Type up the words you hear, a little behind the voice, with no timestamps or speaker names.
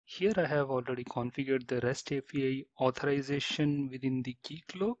here I have already configured the REST API authorization within the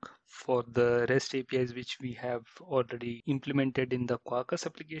keycloak for the REST APIs which we have already implemented in the quarkus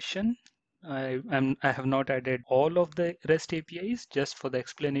application. I have not added all of the REST APIs. Just for the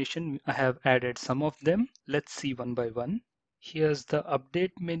explanation, I have added some of them. Let's see one by one. Here's the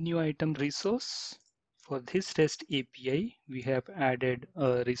update menu item resource. For this REST API, we have added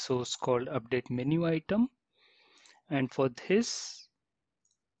a resource called update menu item. And for this,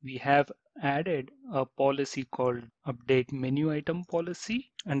 we have added a policy called update menu item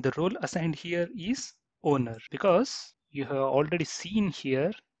policy. And the role assigned here is owner, because you have already seen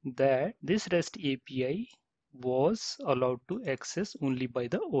here that this REST API was allowed to access only by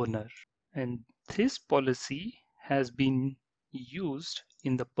the owner. And this policy has been used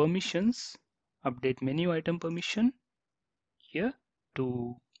in the permissions, update menu item permission here,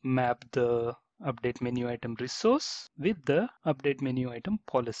 to map the update menu item resource with the update menu item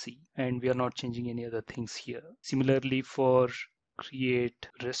policy, and we are not changing any other things here. Similarly, for create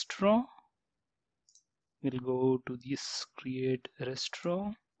restaurant, we'll go to this create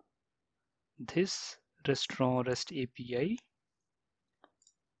restaurant. This restaurant REST API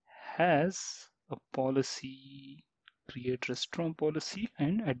has a policy, create restaurant policy,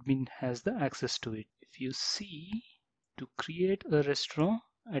 and admin has the access to it. If you see, to create a restaurant,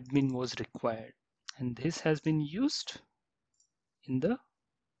 admin was required, and this has been used in the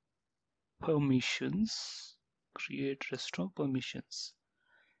permissions, create restaurant permissions.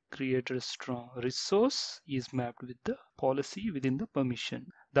 Create restaurant resource is mapped with the policy within the permission.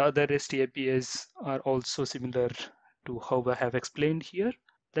 The other REST APIs are also similar to how I have explained here.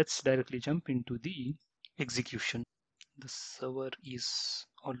 Let's directly jump into the execution. The server is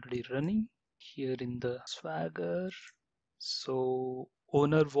already running here in the Swagger. So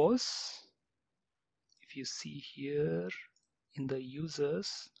owner was, if you see here in the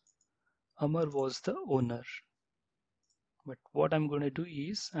users, Amar was the owner. But what I'm going to do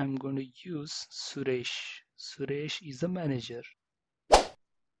is I'm going to use Suresh. Suresh is the manager.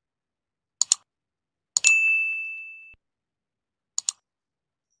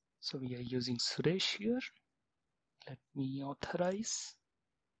 So we are using Suresh here. Let me authorize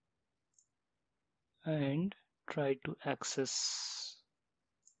and try to access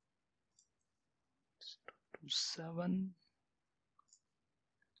 27.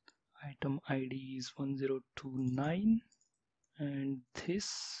 Item ID is 1029, and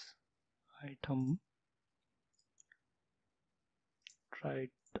this item tried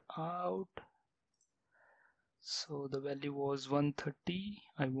out. So the value was 130.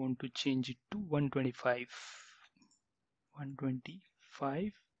 I want to change it to 125.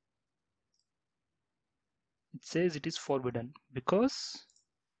 125. It says it is forbidden because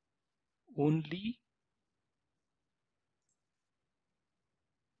only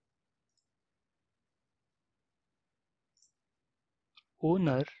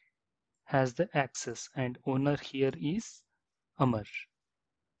owner has the access, and owner here is Amar.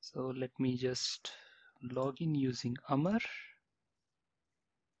 So let me just log in using Amar.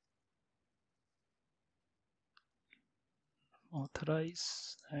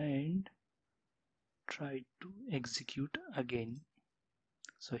 Authorize and try to execute again.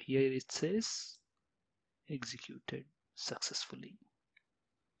 So here it says executed successfully.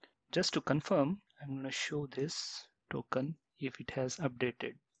 Just to confirm, I'm going to show this token if it has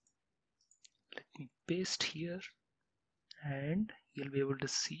updated. Let me paste here, and you'll be able to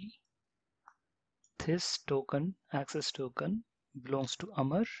see this token, access token, belongs to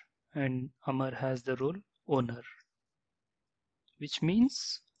Amar, and Amar has the role owner, which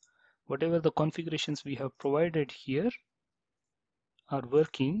means whatever the configurations we have provided here are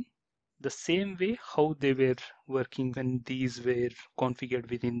working the same way how they were working when these were configured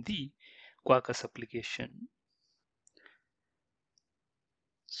within the quarkus application.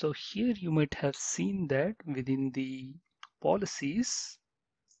 So here you might have seen that within the policies,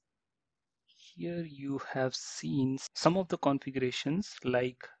 here you have seen some of the configurations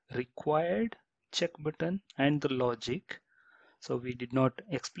like required, check button, and the logic. So we did not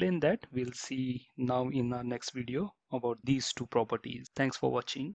explain that. We'll see now in our next video about these two properties. Thanks for watching.